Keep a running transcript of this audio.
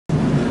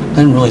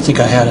didn't really think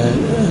I had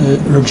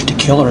an urge to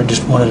kill her. I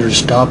just wanted her to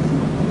stop.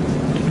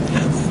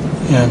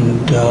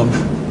 And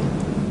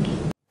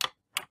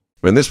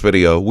in this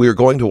video, we are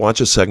going to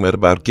watch a segment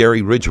about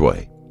Gary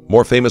Ridgway,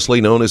 more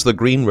famously known as the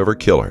Green River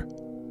Killer.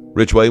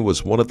 Ridgway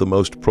was one of the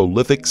most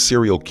prolific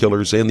serial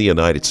killers in the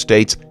United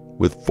States,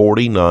 with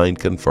 49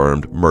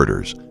 confirmed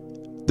murders.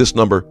 This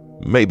number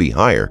may be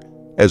higher,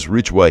 as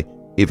Ridgway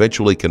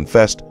eventually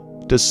confessed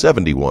to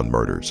 71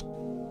 murders.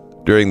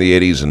 During the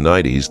 80s and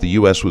 90s, the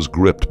U.S. was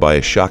gripped by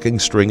a shocking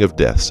string of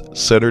deaths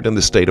centered in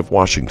the state of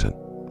Washington.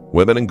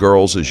 Women and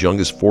girls as young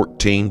as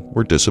 14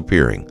 were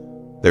disappearing.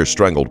 Their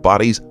strangled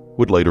bodies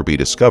would later be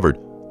discovered,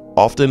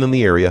 often in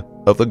the area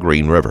of the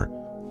Green River.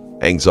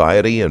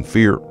 Anxiety and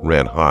fear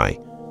ran high,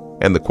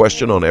 and the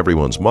question on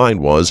everyone's mind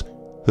was,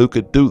 who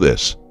could do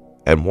this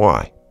and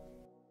why?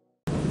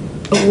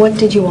 What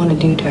did you want to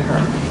do to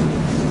her?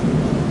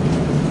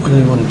 what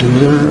did I want to do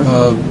with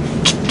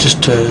her?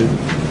 Just to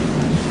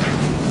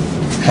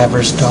have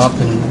her stop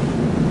and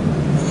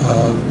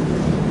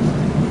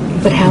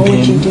But how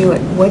would you do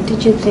it? What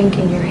did you think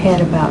in your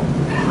head about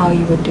how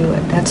you would do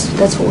it?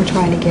 That's what we're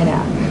trying to get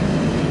at.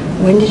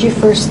 When did you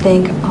first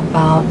think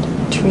about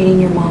treating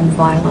your mom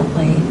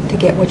violently to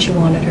get what you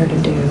wanted her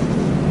to do?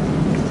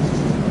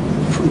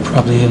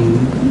 Probably in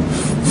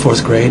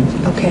 4th grade.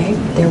 Okay,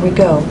 there we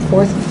go.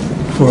 Fourth,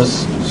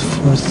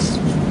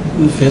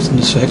 the 5th and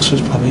the 6th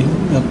was probably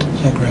up to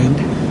that grade.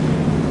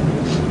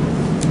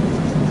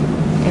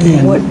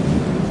 And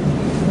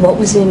what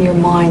was in your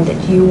mind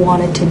that you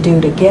wanted to do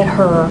to get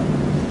her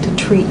to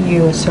treat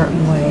you a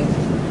certain way?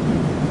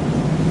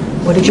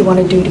 What did you want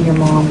to do to your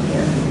mom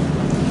here?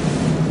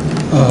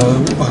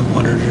 I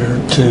wanted her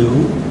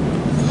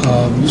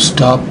to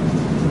stop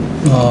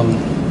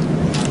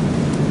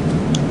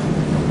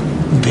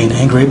being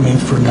angry at me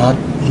for not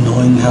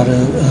knowing how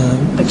to...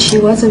 But she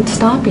wasn't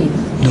stopping.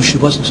 No, she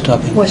wasn't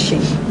stopping. Was she?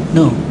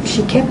 No.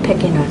 She kept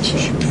picking at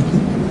you.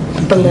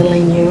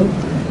 Belittling you.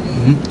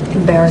 Mm-hmm.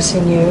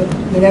 Embarrassing you.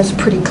 I mean, that was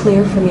pretty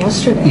clear from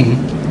yesterday.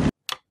 Mm-hmm.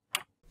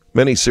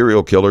 Many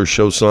serial killers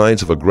show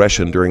signs of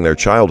aggression during their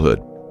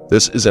childhood.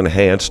 This is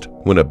enhanced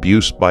when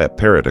abuse by a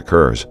parent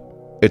occurs.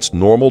 It's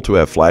normal to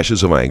have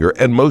flashes of anger,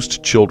 and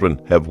most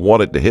children have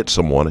wanted to hit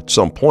someone at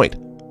some point.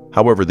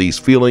 However, these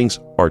feelings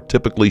are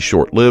typically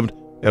short-lived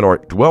and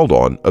aren't dwelled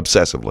on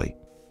obsessively.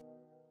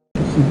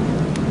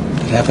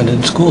 It happened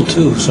in school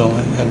too, so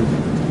I had...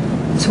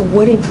 So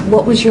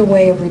what was your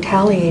way of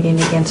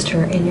retaliating against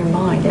her in your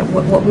mind?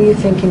 What were you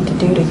thinking to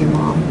do to your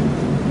mom?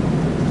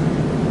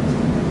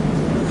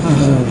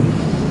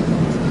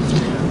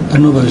 I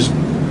don't know if I was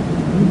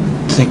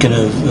thinking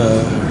of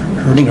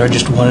hurting her. I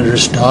just wanted her to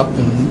stop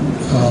and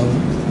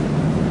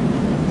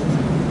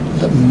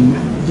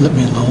let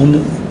me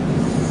alone.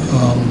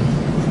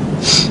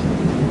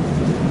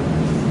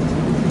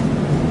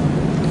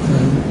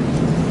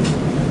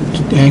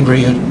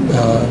 Angry at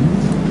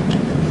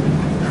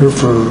her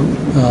for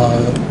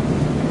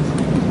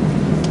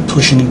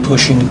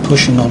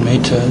pushing on me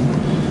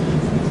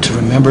to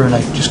remember, and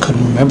I just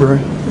couldn't remember,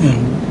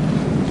 and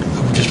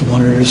I just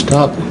wanted her to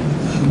stop.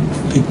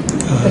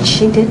 But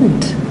she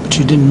didn't. But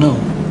she didn't know.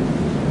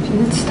 She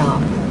didn't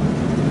stop.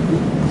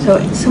 So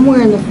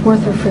somewhere in the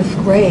 4th or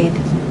 5th grade,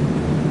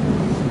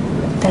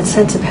 that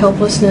sense of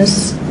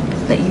helplessness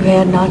that you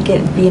had not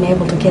being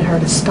able to get her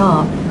to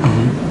stop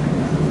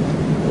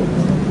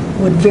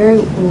would very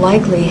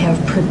likely have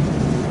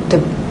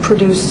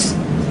produced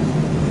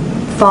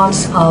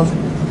thoughts of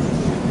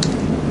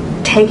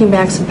taking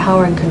back some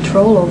power and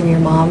control over your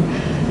mom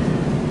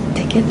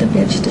to get the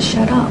bitch to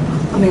shut up.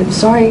 I mean, I'm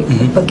sorry,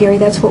 but Gary,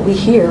 that's what we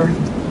hear,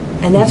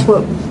 and that's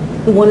what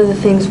one of the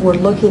things we're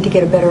looking to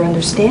get a better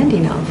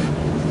understanding of.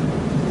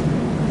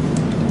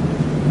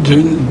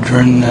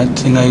 During that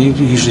thing, I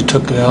usually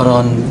took it out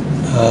on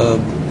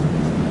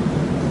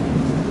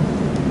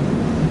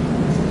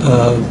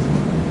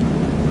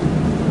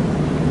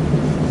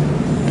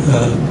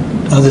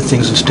other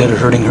things instead of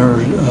hurting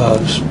her.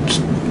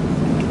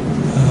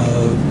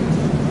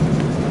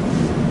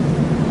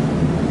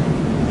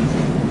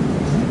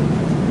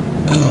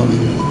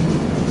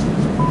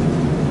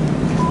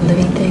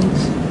 Living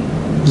things?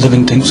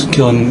 Living things,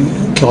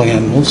 killing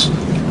animals.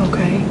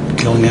 Okay.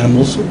 Killing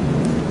animals.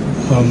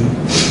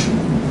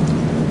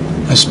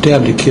 I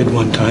stabbed a kid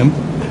one time.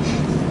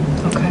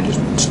 Okay.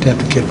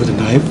 Stabbed a kid with a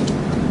knife.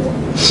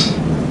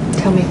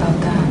 Tell me about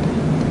that.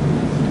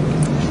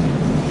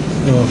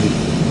 It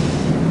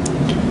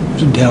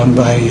was down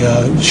by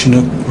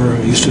Chinook, where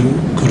I used to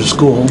go to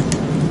school.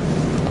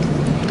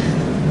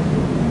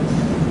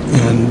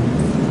 And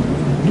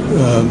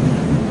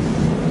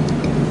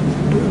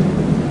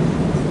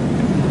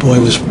boy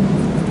was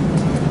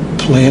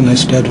playing. I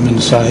stabbed him in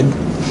the side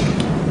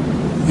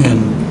and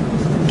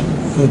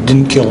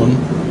didn't kill him.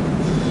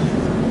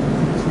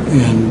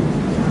 And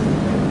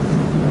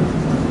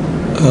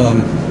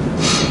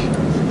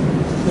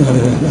I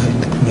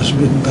think it must have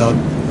been about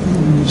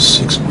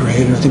 6th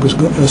grade, or I think it was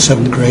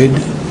 7th grade,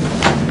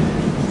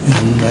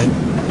 and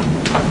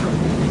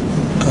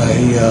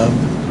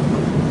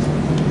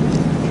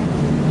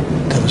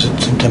that was because at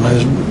the same time I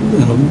was,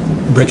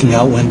 breaking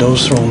out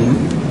windows, throwing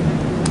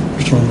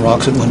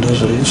rocks at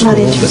windows at school. Not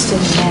interested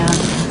in that.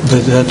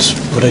 But that's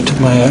what I took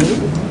my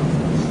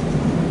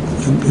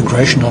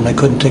aggression on. I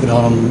couldn't take it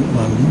on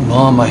my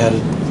mom. I had to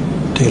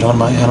take it on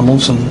my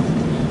animals and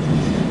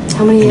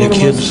How many the animals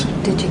kids.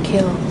 did you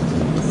kill?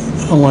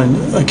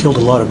 I killed a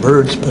lot of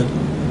birds, but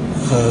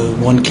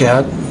one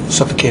cat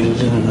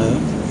suffocated in an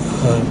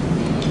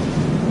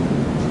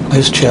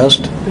ice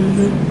chest,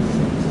 and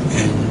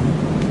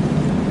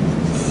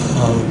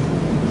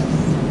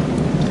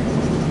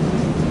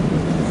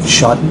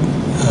shot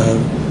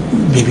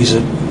babies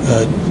at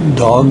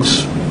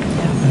dogs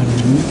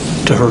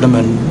to hurt them,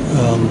 and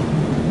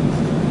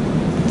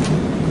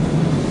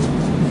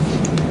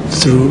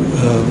threw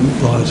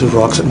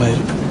rocks at my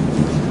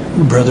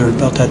brother.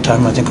 About that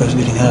time, I think I was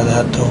getting out of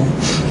that, though.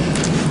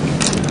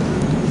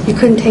 You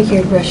couldn't take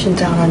your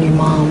aggressions out on your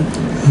mom.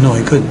 No,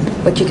 I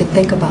couldn't. But you could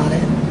think about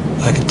it.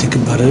 I could think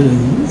about it,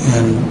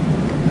 and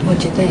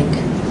What'd you think?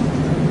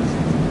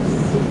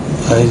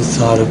 I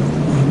thought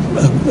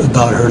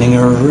about hurting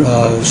her,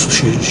 so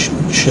she'd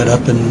shut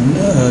up and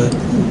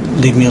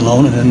leave me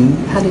alone, and then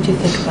How did you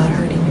think about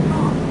hurting your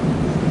mom?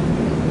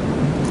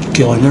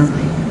 killing her.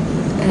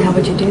 And how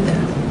would you do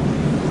that?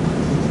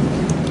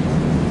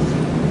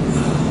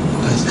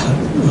 I thought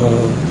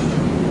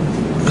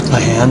with my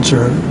hands,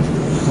 or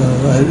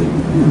I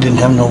didn't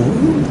have no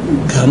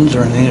guns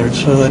or anything,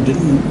 so I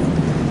didn't.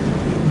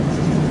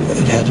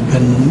 It had to have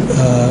been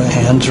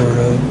hands or.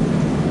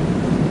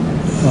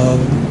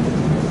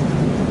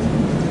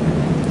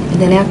 And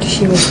then after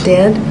she was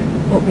dead,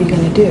 what were you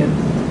going to do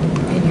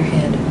in your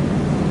head?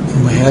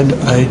 In my head,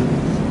 I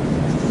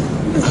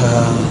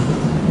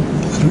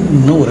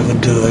don't know what I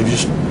would do. I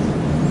just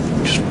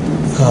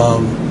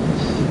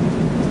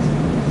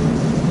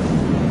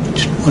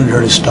wanted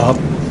her to stop.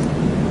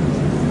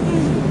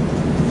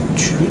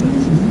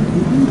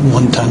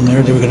 One time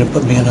there, they were going to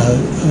put me in a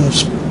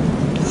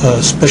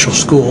special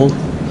school.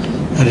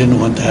 I didn't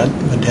want that.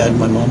 My dad and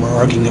my mom were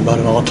arguing about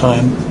it all the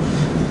time.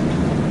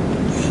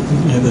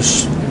 And it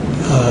was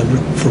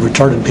for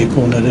retarded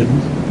people, and I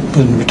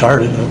wasn't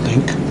retarded, I don't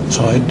think.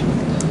 So I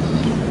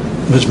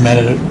was mad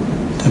at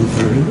them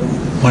for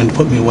wanting to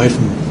put me away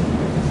from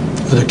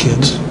other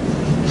kids.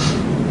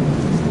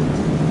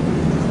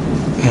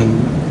 And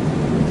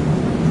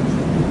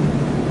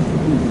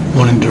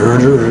wanting to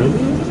hurt her.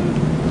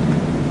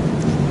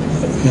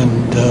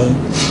 And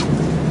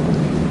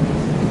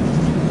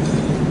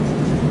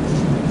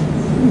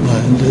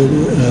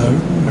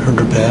hurt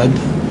her bad.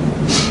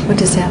 What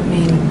does that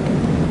mean?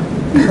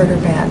 Hurt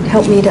her bad.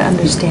 Help me to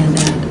understand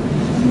that.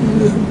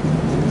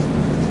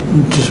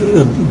 Just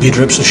beat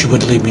her up so she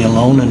would leave me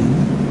alone. And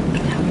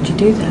how would you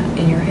do that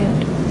in your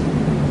head?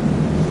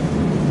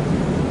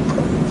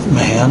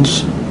 My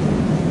hands.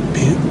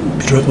 Beat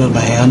her up with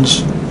my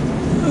hands.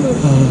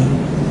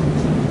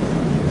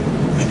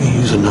 Maybe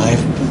use a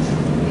knife.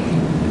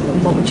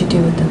 What would you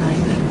do with the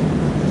knife?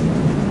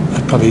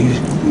 I'd probably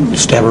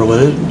stab her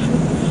with it.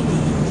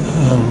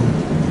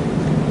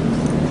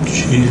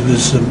 She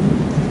was the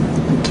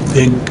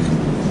big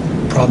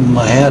problem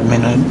I had. I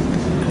mean,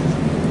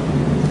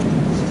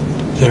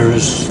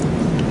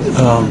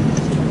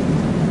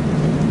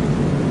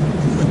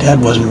 my dad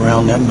wasn't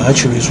around that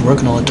much. He was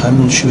working all the time,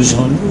 and she was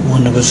the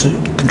one that was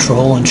in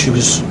control, and she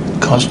was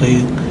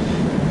constantly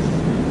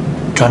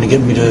trying to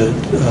get me to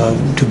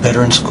do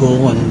better in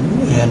school,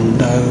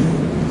 and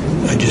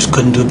I just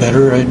couldn't do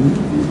better. I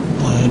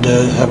wanted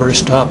to have her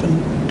stop,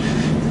 and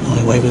the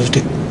only way was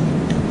to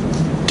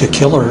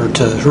kill her,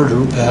 to hurt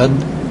her bad.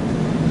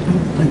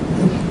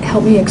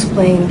 Help me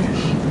understand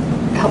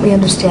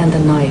the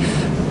knife.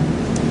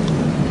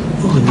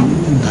 Well, the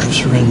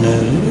knives are in the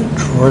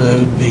drawer. That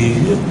would be,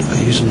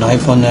 I use a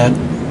knife on that,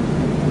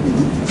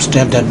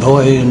 stab that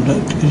boy, and I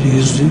could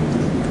use a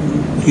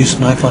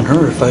knife on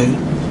her if I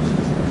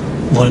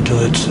wanted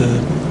to. It's a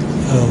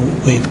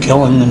way of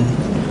killing,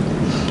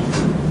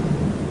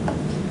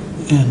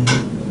 and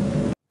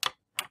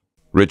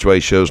Ridgway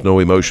shows no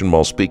emotion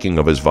while speaking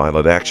of his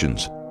violent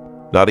actions,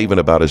 not even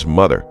about his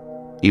mother,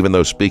 even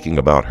though speaking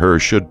about her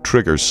should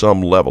trigger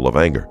some level of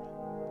anger.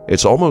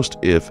 It's almost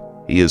if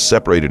he has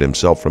separated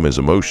himself from his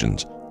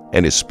emotions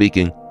and is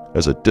speaking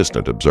as a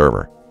distant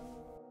observer.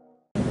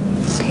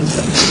 Okay,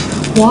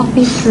 walk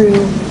me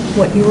through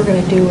what you were going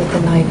to do with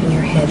the knife in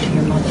your head to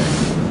your mother.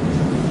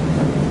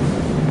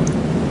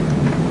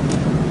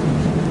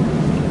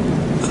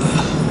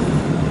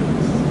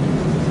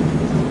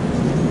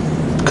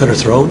 cut her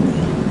throat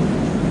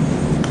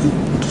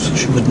so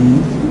she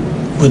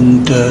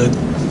wouldn't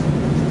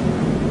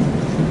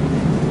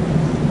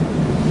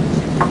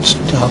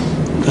stop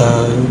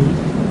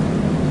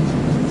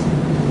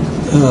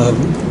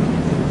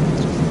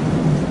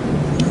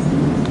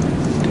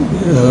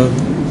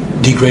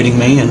degrading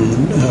me and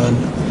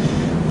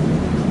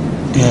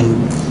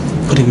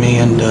putting me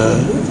in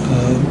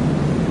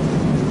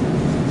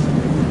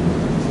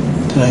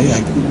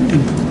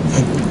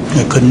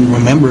I couldn't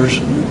remember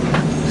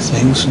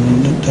things,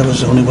 and that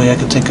was the only way I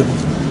could think of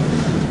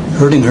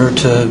hurting her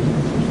to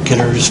get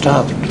her to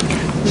stop.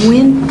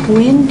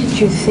 When did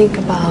you think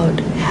about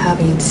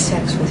having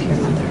sex with your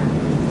mother?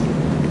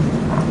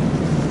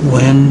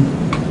 When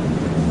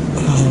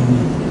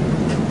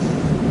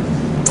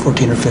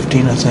 14 or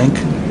 15, I think.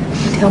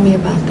 Tell me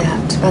about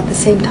that. It's about the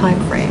same time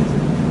frame.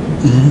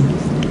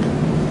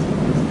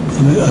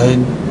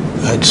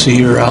 I'd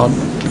see her out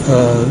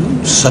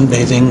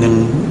sunbathing,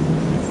 and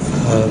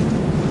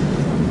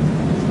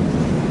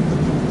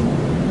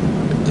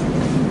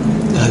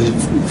I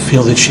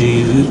feel that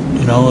she'd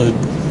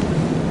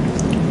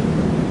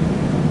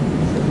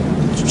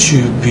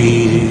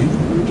be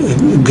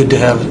good to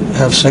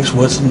have sex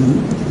with,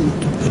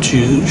 but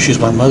she's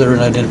my mother,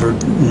 and I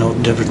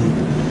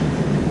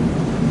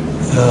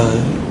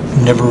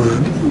never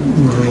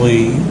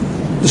really.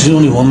 She's the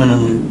only woman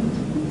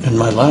in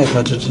my life,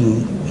 other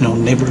than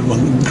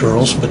neighborhood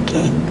girls. But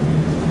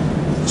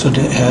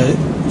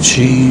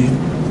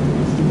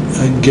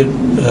I get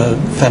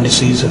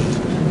fantasies of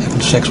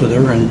having sex with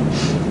her, and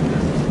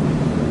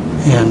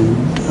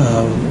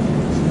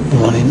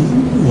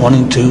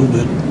wanting to,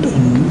 but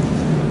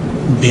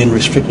being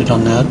restricted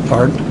on that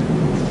part.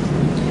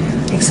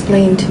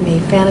 Explain to me,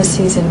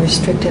 fantasies and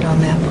restricted on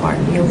that part.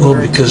 Well,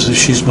 because if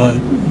she's my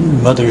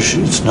mother,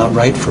 it's not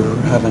right for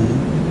having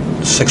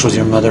sex with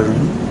your mother,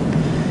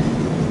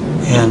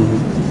 and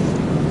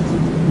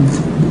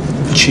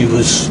she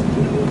was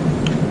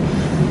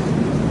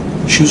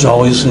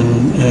always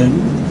in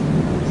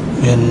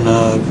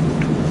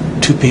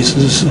two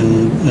pieces,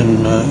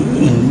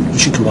 and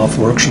she'd come off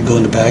work, she'd go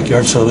in the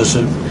backyard, so it was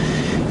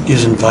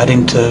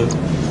inviting to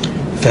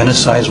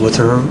fantasize with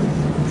her,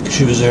 because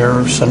she was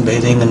there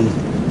sunbathing and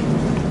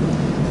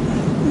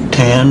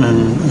tan,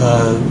 and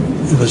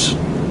it was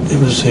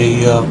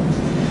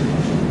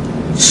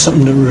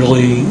something that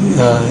really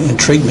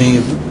intrigued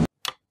me.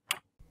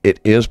 It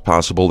is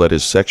possible that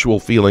his sexual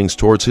feelings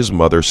towards his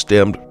mother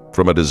stemmed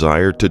from a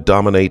desire to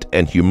dominate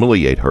and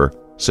humiliate her,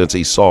 since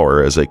he saw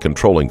her as a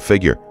controlling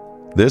figure.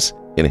 This,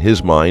 in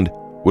his mind,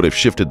 would have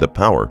shifted the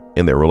power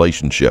in their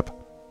relationship.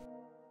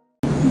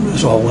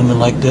 It's all women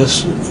like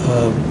this.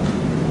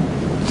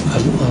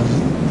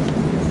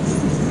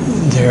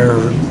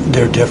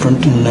 They're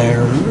different, and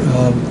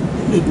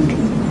it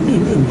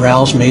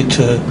roused me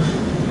to.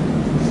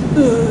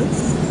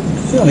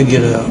 I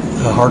get a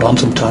hard on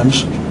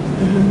sometimes,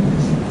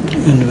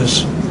 and it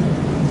was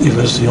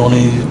the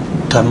only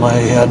time I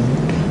had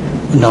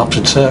an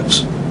opposite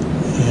sex.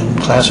 In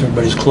class,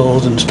 everybody's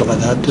clothed and stuff like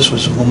that. This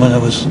was a woman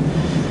that was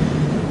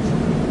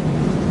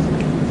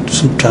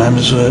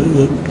sometimes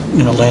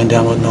laying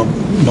down with no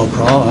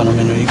bra on. I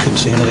mean, you couldn't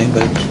see anything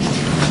but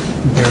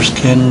bare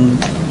skin, and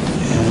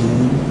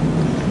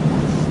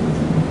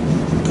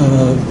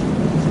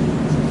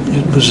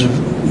it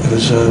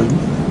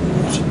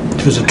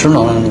was a turn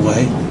on in a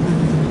way,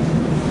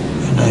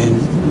 and I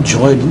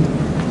enjoyed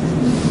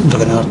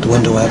looking out the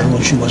window at her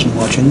when she wasn't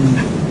watching.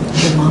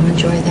 Did your mom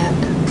enjoy that?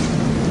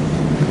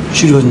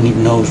 She didn't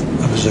even know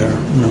I was there.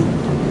 No,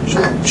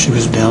 she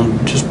was down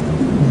just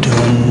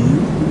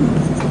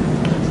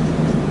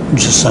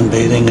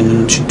sunbathing, and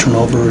then she'd turn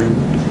over, and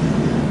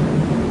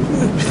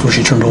before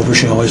she turned over,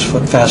 she always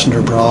fastened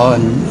her bra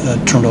and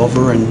turned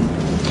over, and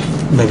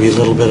maybe a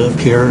little bit up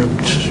here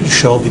to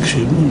show, because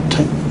she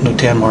no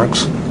tan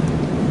marks.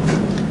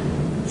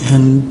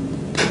 And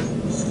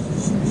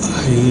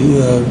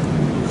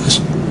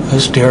I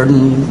stared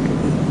and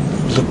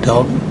looked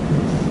out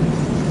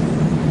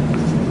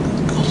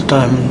all the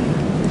time.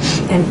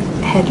 And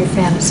had your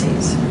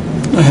fantasies?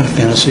 I had a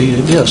fantasy,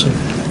 yes.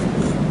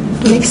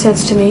 Makes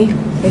sense to me.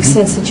 Makes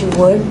sense that you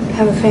would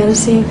have a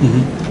fantasy.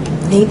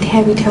 Need to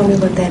have you tell me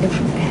what that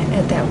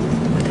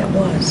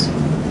was.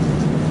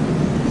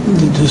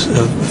 Just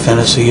a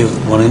fantasy of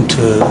wanting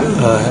to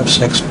have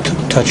sex,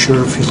 touch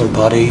her, feel her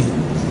body,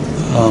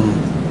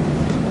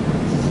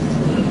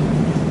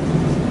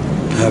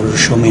 have her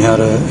show me how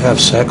to have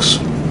sex.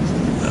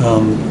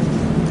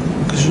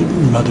 Because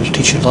mothers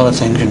teach you a lot of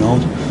things,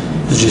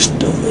 It's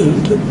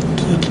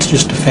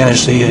just a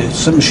fantasy. It's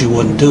something she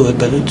wouldn't do it,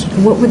 but it's.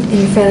 In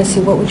your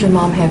fantasy, what would your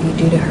mom have you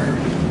do to her?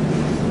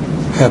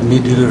 Have me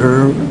do to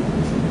her?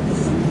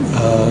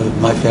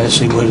 My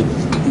fantasy would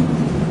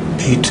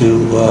be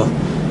to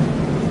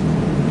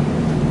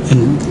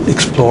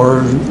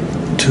explore,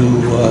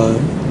 to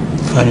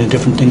find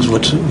different things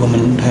what a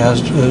woman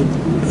has,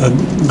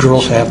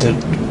 girls have that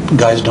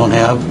guys don't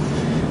have.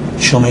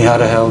 Show me how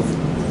to have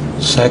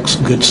sex,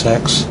 good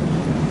sex.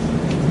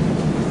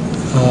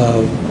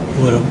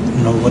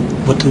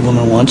 What the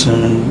woman wants,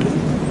 and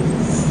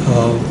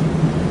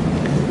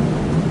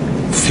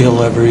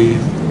feel every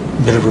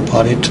bit of her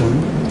body to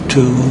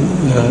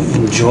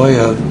enjoy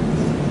a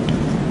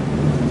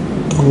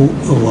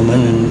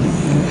woman and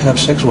have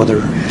sex with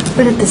her.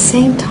 But at the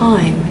same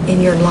time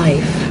in your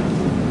life,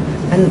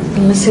 and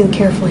listen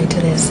carefully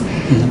to this,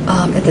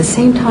 at the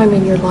same time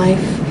in your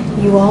life,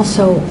 you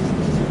also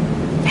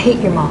hate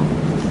your mom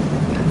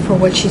for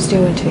what she's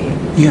doing to you.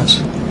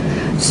 Yes.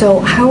 So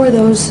how are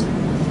those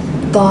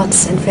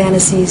thoughts and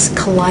fantasies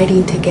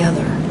colliding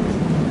together?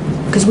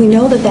 Because we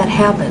know that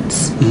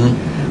happens.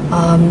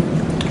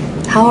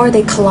 How are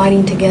they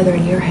colliding together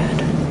in your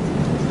head?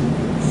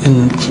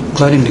 And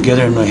gliding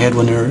together in my head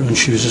when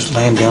she was just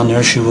laying down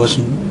there, she was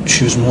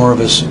more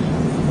of a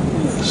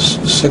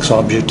sex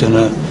object than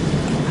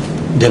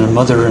a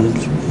mother, and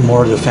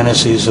more of the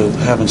fantasies of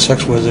having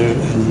sex with her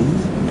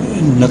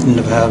and nothing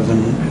of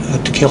having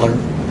to kill her.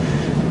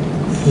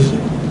 It was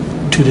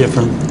two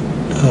different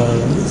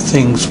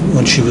things.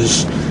 When she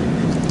was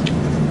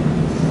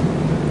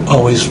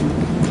always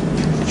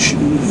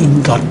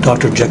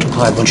Dr. Jekyll and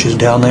Hyde, when she's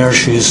down there,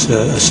 she's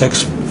a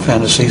sex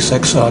fantasy,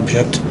 sex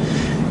object.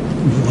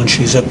 When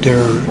she's up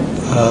there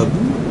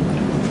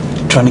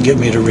trying to get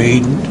me to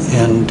read,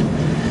 and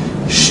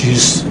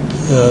she's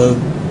the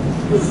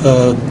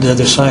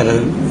other side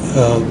of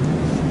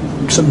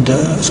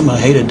something I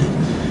hated.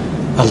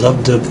 I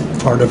loved the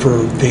part of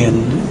her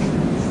being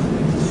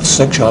a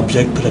sex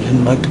object, but I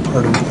didn't like the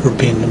part of her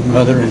being a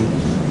mother and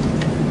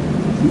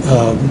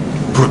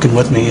working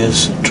with me,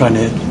 as trying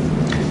to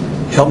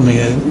help me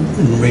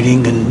in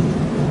reading, and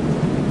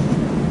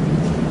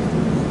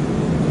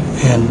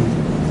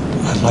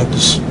I liked the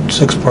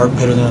sex part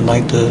better than I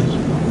liked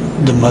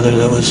the mother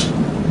that was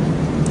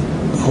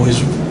always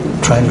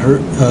trying to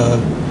hurt,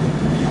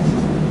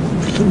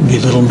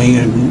 belittle me,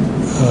 and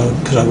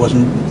because I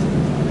wasn't.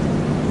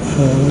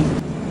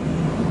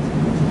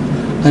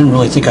 I didn't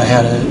really think I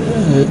had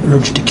an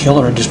urge to kill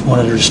her. I just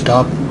wanted her to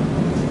stop.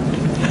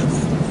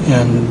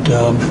 And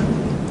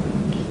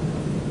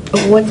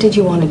what did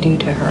you want to do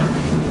to her?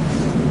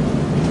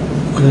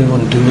 what did I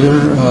want to do with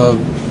her?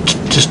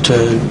 Just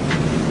to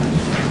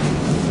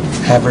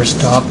have her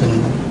stop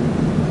and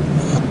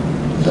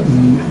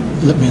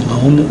let me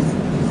alone.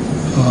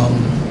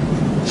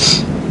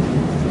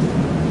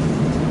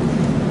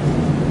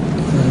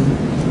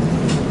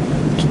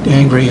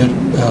 Angry at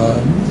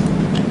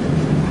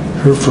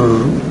her for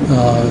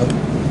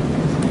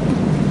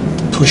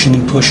pushing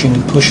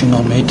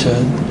on me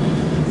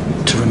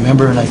to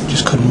remember, and I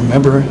just couldn't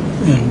remember,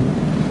 and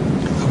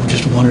I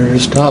just wanted her to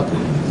stop.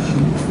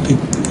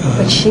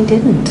 But she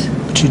didn't.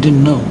 But she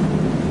didn't know.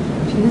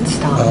 She didn't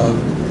stop.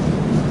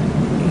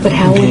 But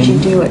how would you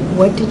do it?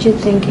 What did you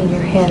think in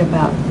your head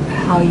about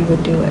how you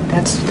would do it?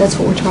 That's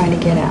what we're trying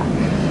to get at.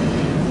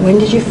 When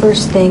did you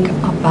first think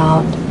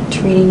about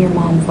treating your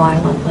mom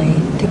violently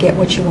to get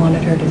what you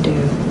wanted her to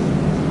do?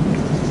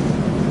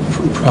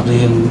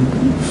 Probably in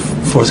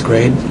 4th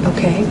grade.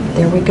 Okay,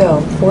 there we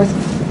go. Fourth,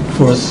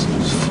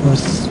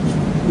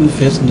 the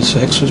 5th and the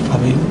 6th was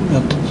probably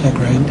up to that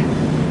grade.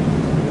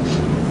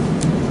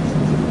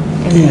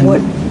 And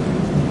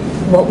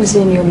what was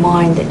in your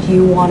mind that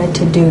you wanted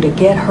to do to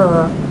get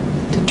her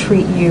to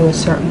treat you a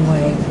certain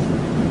way?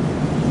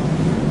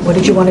 What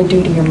did you want to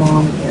do to your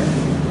mom here?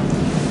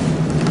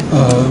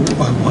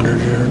 I wanted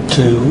her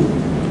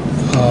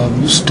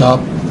to stop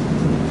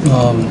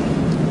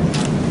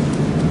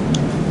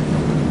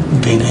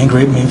being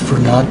angry at me for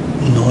not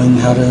knowing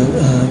how to...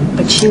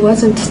 But she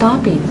wasn't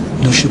stopping.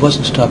 No, she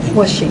wasn't stopping.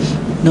 Was she?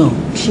 No.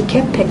 She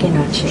kept picking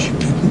at you.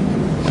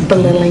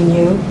 Belittling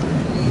you.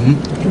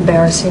 Mm-hmm.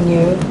 Embarrassing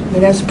you. I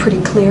mean, that was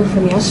pretty clear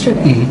from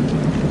yesterday.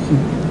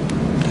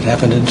 Mm-hmm. It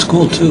happened in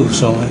school, too,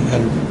 so I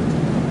had...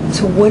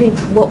 So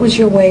what was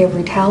your way of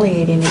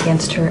retaliating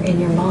against her in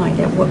your mind?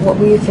 What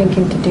were you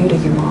thinking to do to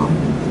your mom?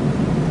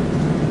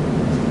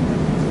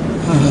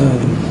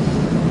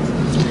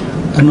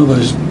 I don't know if I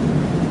was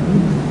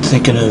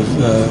thinking of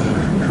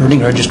hurting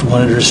her. I just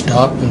wanted her to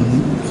stop.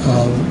 And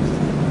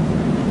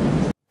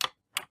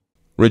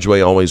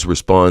Ridgway always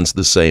responds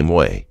the same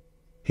way.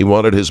 He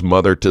wanted his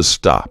mother to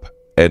stop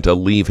and to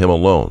leave him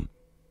alone.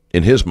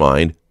 In his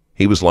mind,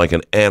 he was like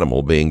an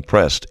animal being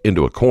pressed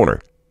into a corner,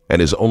 and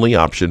his only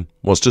option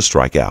was to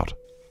strike out.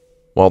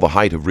 While the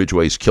height of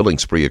Ridgway's killing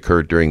spree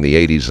occurred during the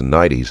 80s and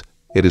 90s,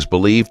 it is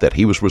believed that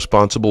he was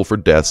responsible for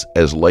deaths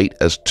as late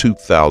as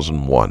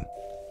 2001.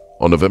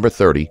 On November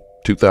 30,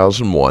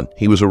 2001,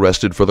 he was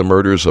arrested for the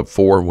murders of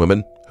 4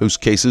 women whose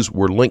cases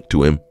were linked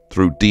to him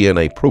through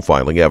DNA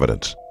profiling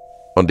evidence.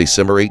 On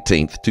December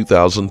 18,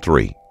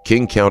 2003,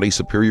 King County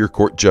Superior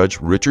Court Judge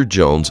Richard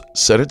Jones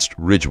sentenced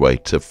Ridgway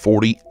to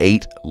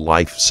 48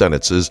 life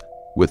sentences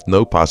with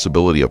no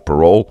possibility of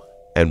parole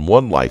and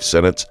 1 life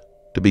sentence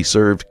to be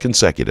served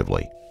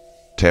consecutively.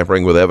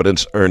 Tampering with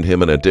evidence earned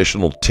him an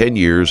additional 10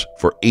 years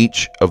for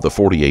each of the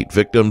 48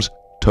 victims,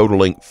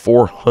 totaling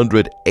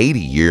 480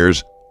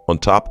 years on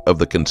top of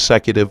the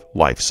consecutive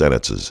life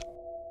sentences.